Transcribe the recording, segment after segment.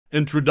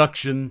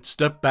Introduction: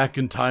 step back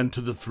in time to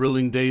the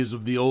thrilling days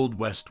of the Old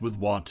West with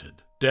Wanted,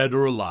 Dead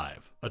or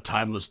Alive, a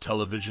timeless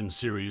television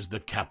series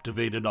that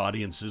captivated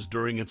audiences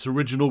during its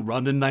original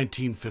run in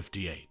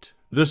 1958.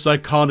 This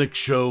iconic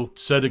show,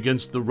 set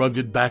against the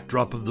rugged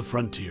backdrop of the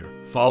frontier,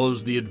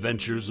 follows the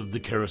adventures of the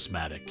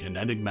charismatic and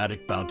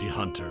enigmatic bounty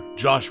hunter,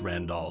 Josh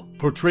Randall,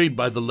 portrayed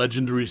by the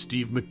legendary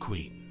Steve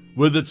McQueen.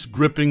 With its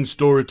gripping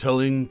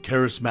storytelling,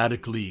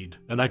 charismatic lead,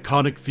 and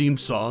iconic theme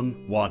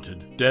song,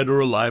 Wanted, Dead or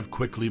Alive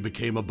quickly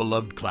became a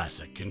beloved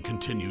classic and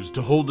continues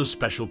to hold a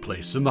special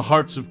place in the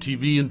hearts of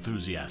TV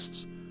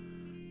enthusiasts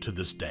to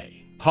this day.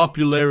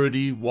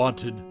 Popularity: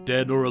 Wanted,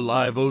 Dead or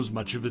Alive owes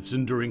much of its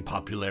enduring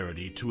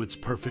popularity to its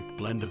perfect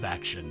blend of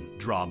action,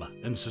 drama,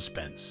 and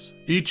suspense.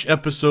 Each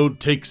episode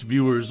takes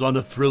viewers on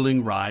a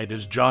thrilling ride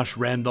as Josh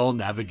Randall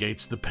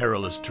navigates the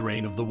perilous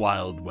terrain of the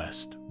Wild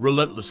West,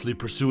 relentlessly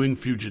pursuing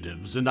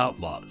fugitives and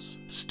outlaws.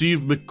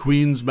 Steve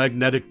McQueen's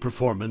magnetic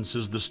performance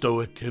as the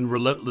stoic and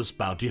relentless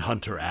bounty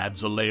hunter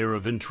adds a layer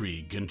of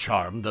intrigue and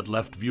charm that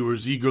left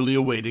viewers eagerly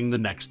awaiting the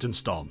next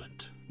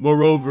installment.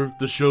 Moreover,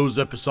 the show's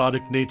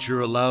episodic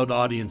nature allowed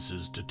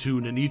audiences to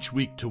tune in each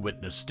week to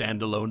witness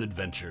standalone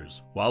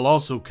adventures, while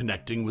also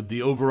connecting with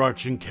the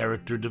overarching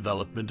character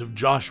development of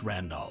Josh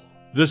Randall.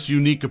 This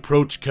unique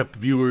approach kept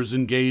viewers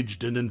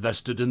engaged and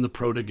invested in the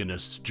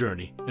protagonist's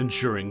journey,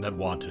 ensuring that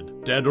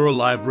Wanted, Dead or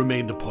Alive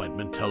remained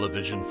appointment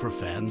television for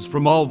fans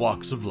from all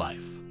walks of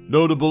life.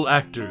 Notable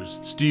actors: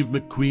 Steve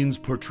McQueen's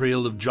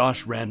portrayal of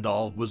Josh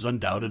Randall was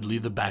undoubtedly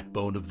the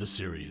backbone of the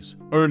series,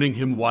 earning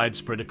him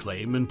widespread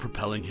acclaim and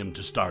propelling him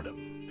to stardom.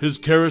 His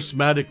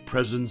charismatic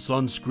presence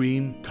on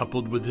screen,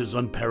 coupled with his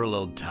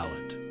unparalleled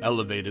talent,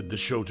 elevated the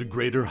show to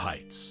greater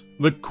heights.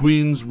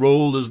 McQueen's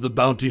role as the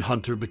bounty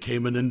hunter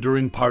became an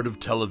enduring part of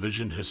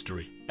television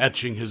history,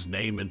 etching his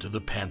name into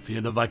the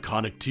pantheon of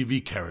iconic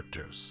TV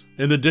characters.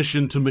 In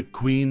addition to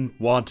McQueen,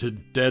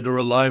 Wanted, Dead or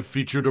Alive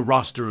featured a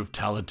roster of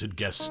talented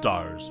guest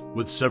stars,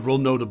 with several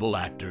notable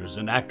actors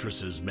and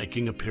actresses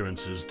making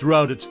appearances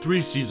throughout its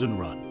 3-season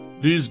run.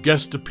 These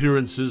guest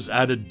appearances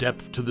added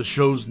depth to the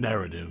show's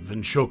narrative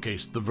and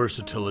showcased the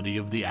versatility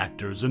of the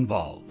actors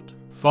involved.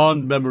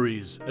 Fond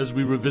memories: as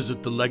we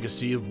revisit the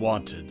legacy of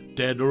Wanted,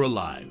 Dead or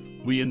Alive,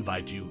 we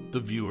invite you, the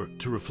viewer,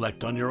 to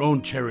reflect on your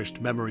own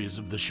cherished memories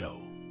of the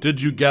show.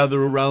 Did you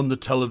gather around the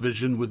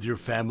television with your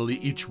family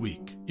each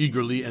week,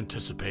 eagerly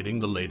anticipating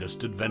the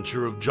latest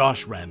adventure of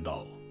Josh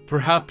Randall?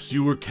 Perhaps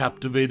you were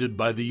captivated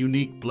by the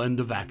unique blend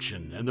of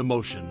action and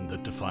emotion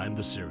that defined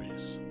the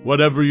series.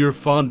 Whatever your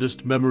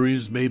fondest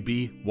memories may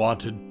be,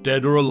 Wanted,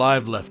 Dead or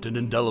Alive left an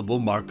indelible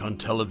mark on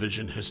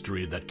television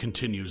history that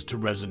continues to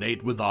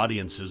resonate with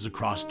audiences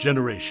across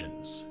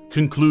generations.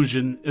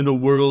 Conclusion: in a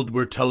world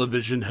where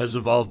television has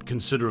evolved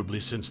considerably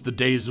since the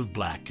days of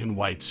black and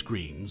white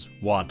screens,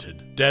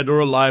 Wanted, Dead or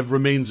Alive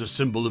remains a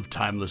symbol of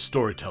timeless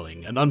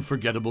storytelling and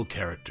unforgettable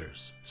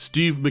characters.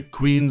 Steve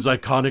McQueen's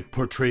iconic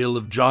portrayal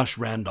of Josh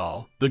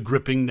Randall, the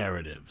gripping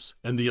narratives,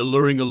 and the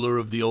alluring allure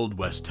of the Old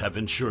West have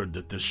ensured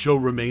that this show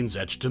remains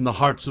etched in the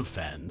hearts of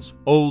fans,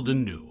 old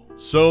and new.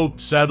 So,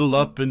 saddle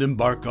up and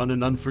embark on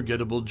an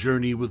unforgettable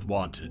journey with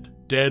Wanted,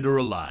 Dead or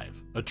Alive,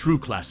 a true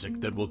classic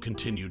that will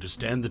continue to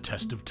stand the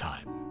test of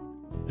time.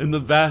 In the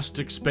vast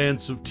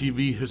expanse of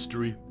TV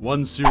history,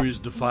 one series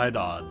defied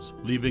odds,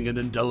 leaving an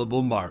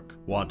indelible mark: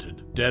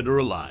 Wanted, Dead or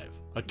Alive,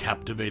 a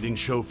captivating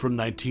show from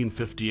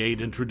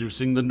 1958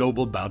 introducing the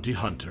noble bounty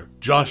hunter,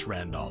 Josh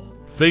Randall.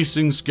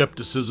 Facing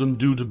skepticism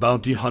due to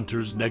bounty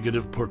hunter's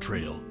negative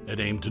portrayal, it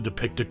aimed to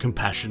depict a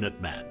compassionate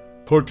man.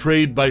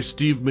 Portrayed by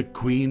Steve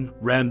McQueen,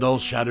 Randall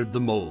shattered the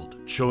mold,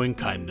 showing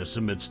kindness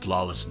amidst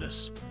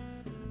lawlessness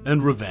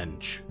and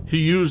revenge. He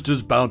used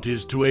his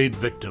bounties to aid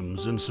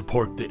victims and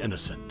support the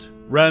innocent.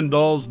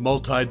 Randall's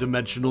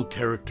multi-dimensional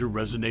character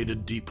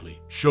resonated deeply,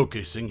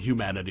 showcasing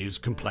humanity's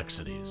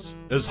complexities.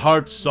 As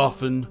hearts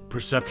softened,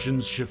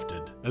 perceptions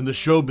shifted, and the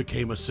show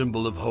became a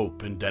symbol of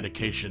hope and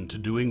dedication to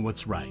doing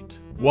what's right.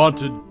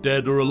 Wanted,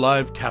 Dead or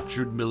Alive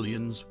captured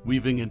millions,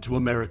 weaving into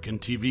American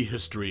TV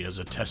history as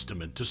a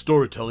testament to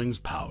storytelling's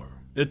power.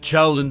 It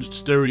challenged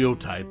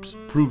stereotypes,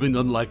 proving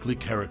unlikely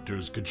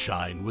characters could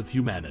shine with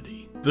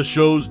humanity. The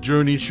show's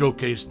journey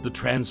showcased the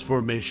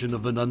transformation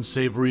of an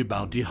unsavory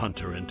bounty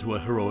hunter into a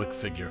heroic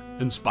figure,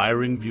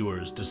 inspiring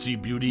viewers to see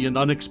beauty in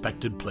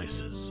unexpected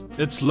places.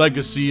 Its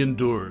legacy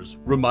endures,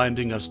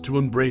 reminding us to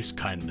embrace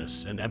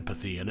kindness and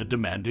empathy in a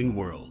demanding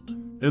world.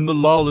 In the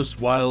lawless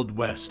Wild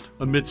West,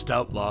 amidst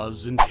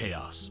outlaws and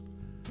chaos,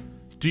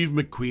 Steve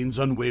McQueen's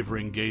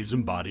unwavering gaze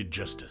embodied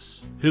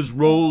justice. His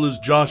role as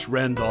Josh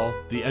Randall,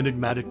 the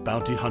enigmatic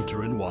bounty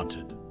hunter in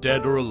Wanted,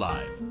 Dead or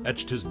Alive,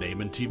 etched his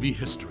name in TV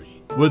history.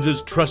 With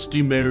his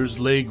trusty mare's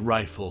leg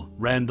rifle,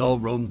 Randall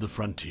roamed the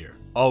frontier,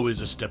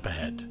 always a step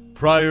ahead.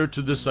 Prior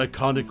to this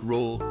iconic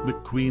role,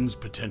 McQueen's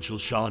potential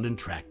shone in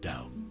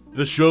Trackdown.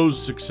 The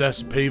show's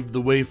success paved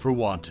the way for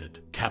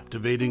Wanted,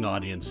 captivating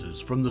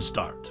audiences from the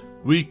start.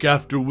 Week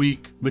after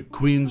week,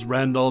 McQueen's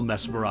Randall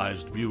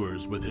mesmerized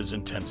viewers with his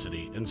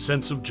intensity and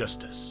sense of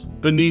justice.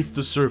 Beneath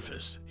the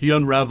surface, he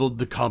unraveled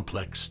the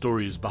complex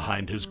stories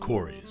behind his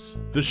quarries.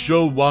 The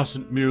show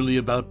wasn't merely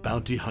about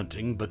bounty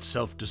hunting, but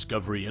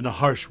self-discovery in a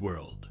harsh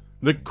world.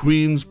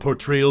 McQueen's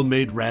portrayal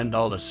made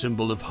Randall a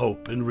symbol of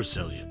hope and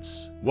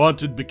resilience.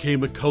 Wanted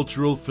became a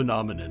cultural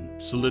phenomenon,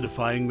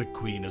 solidifying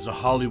McQueen as a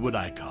Hollywood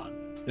icon.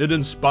 It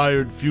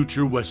inspired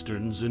future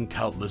westerns and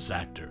countless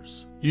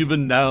actors.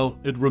 Even now,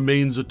 it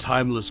remains a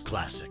timeless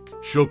classic,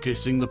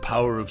 showcasing the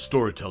power of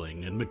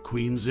storytelling and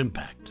McQueen's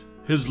impact.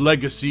 His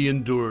legacy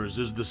endures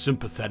as the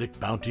sympathetic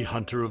bounty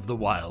hunter of the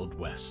Wild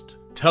West.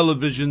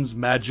 Television's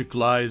magic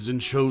lies in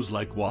shows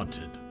like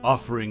Wanted,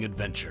 offering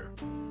adventure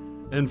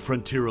and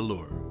frontier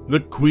allure.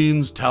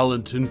 McQueen's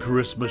talent and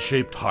charisma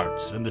shaped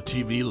hearts and the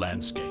TV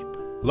landscape.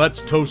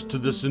 Let's toast to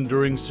this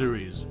enduring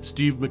series,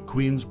 Steve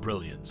McQueen's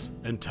brilliance,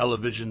 and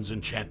television's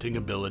enchanting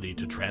ability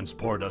to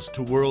transport us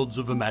to worlds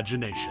of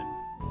imagination.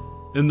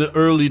 In the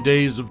early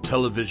days of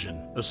television,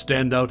 a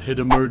standout hit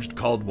emerged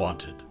called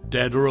Wanted,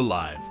 Dead or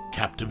Alive,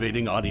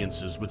 captivating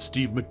audiences with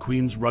Steve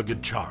McQueen's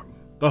rugged charm.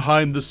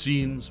 Behind the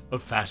scenes, a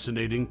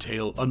fascinating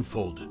tale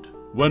unfolded.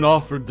 When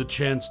offered the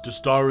chance to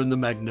star in The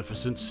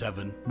Magnificent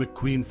Seven,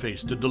 McQueen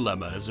faced a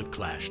dilemma as it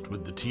clashed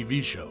with the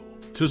TV show.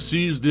 To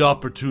seize the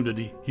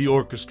opportunity, he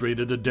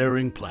orchestrated a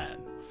daring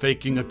plan,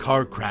 faking a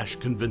car crash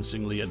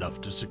convincingly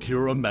enough to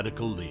secure a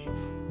medical leave.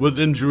 With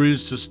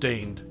injuries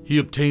sustained, he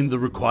obtained the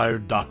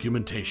required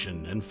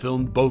documentation and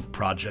filmed both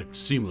projects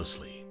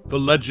seamlessly. The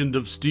legend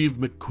of Steve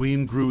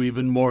McQueen grew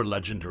even more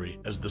legendary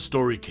as the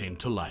story came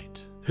to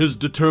light. His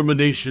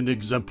determination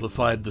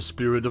exemplified the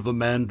spirit of a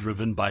man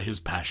driven by his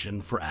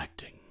passion for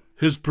acting.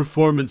 His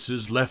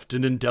performances left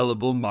an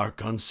indelible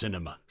mark on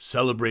cinema,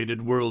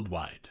 celebrated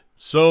worldwide.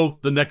 So,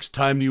 the next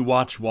time you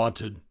watch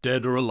Wanted,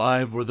 Dead or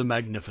Alive, or The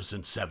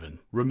Magnificent Seven,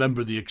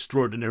 remember the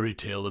extraordinary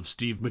tale of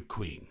Steve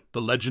McQueen,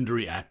 the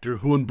legendary actor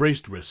who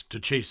embraced risk to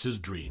chase his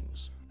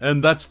dreams.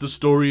 And that's the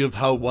story of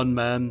how one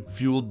man,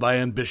 fueled by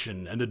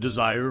ambition and a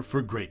desire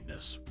for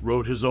greatness,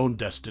 wrote his own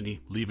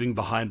destiny, leaving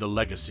behind a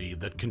legacy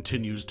that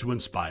continues to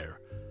inspire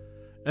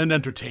and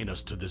entertain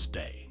us to this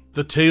day.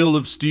 The tale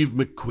of Steve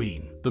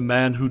McQueen, the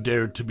man who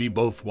dared to be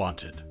both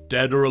wanted,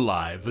 dead or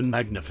alive, and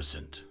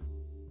magnificent.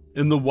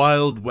 In the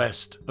Wild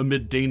West,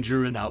 amid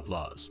danger and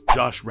outlaws,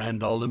 Josh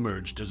Randall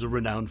emerged as a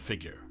renowned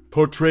figure.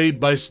 Portrayed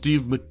by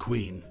Steve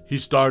McQueen, he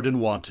starred in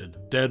Wanted,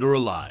 Dead or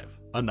Alive,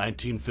 a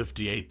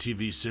 1958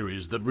 TV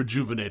series that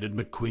rejuvenated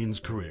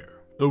McQueen's career.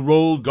 The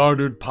role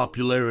garnered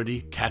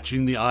popularity,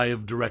 catching the eye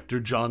of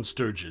director John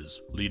Sturges,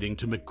 leading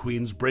to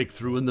McQueen's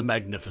breakthrough in The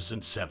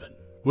Magnificent Seven.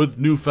 With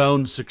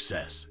newfound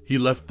success, he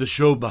left the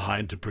show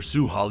behind to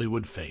pursue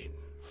Hollywood fame.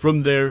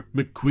 From there,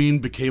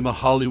 McQueen became a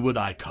Hollywood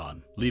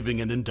icon,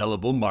 leaving an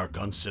indelible mark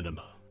on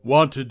cinema.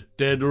 Wanted,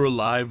 Dead or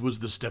Alive was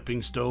the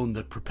stepping stone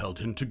that propelled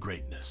him to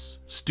greatness.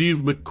 Steve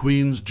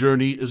McQueen's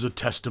journey is a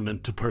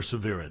testament to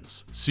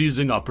perseverance,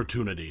 seizing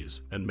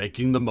opportunities, and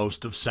making the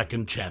most of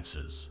second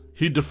chances.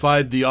 He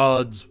defied the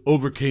odds,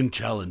 overcame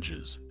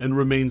challenges, and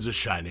remains a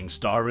shining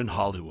star in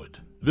Hollywood.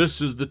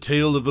 This is the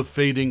tale of a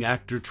fading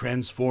actor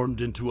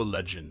transformed into a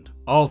legend,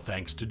 all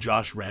thanks to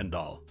Josh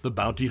Randall, the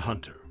bounty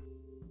hunter.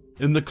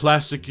 In the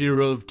classic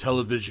era of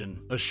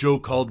television, a show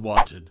called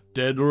Wanted,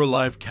 Dead or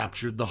Alive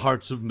captured the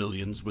hearts of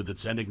millions with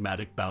its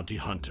enigmatic bounty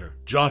hunter,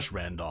 Josh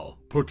Randall,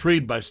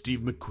 portrayed by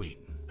Steve McQueen.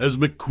 As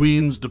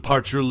McQueen's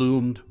departure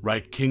loomed,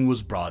 Wright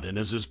was brought in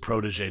as his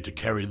protege to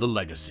carry the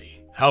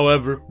legacy.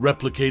 However,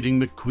 replicating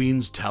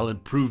McQueen's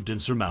talent proved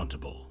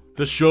insurmountable.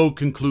 The show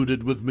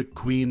concluded with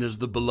McQueen as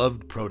the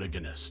beloved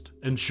protagonist,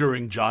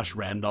 ensuring Josh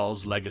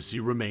Randall's legacy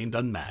remained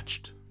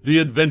unmatched. The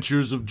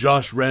adventures of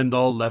Josh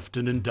Randall left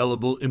an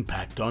indelible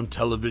impact on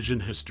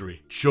television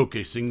history,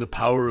 showcasing the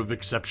power of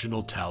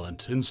exceptional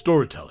talent in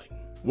storytelling.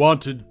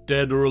 Wanted,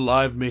 Dead or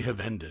Alive may have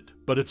ended,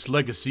 but its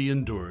legacy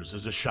endures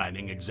as a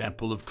shining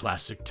example of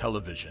classic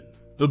television.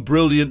 The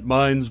brilliant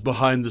minds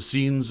behind the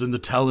scenes and the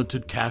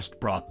talented cast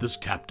brought this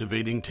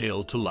captivating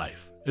tale to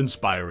life,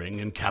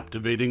 inspiring and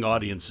captivating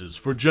audiences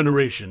for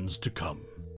generations to come.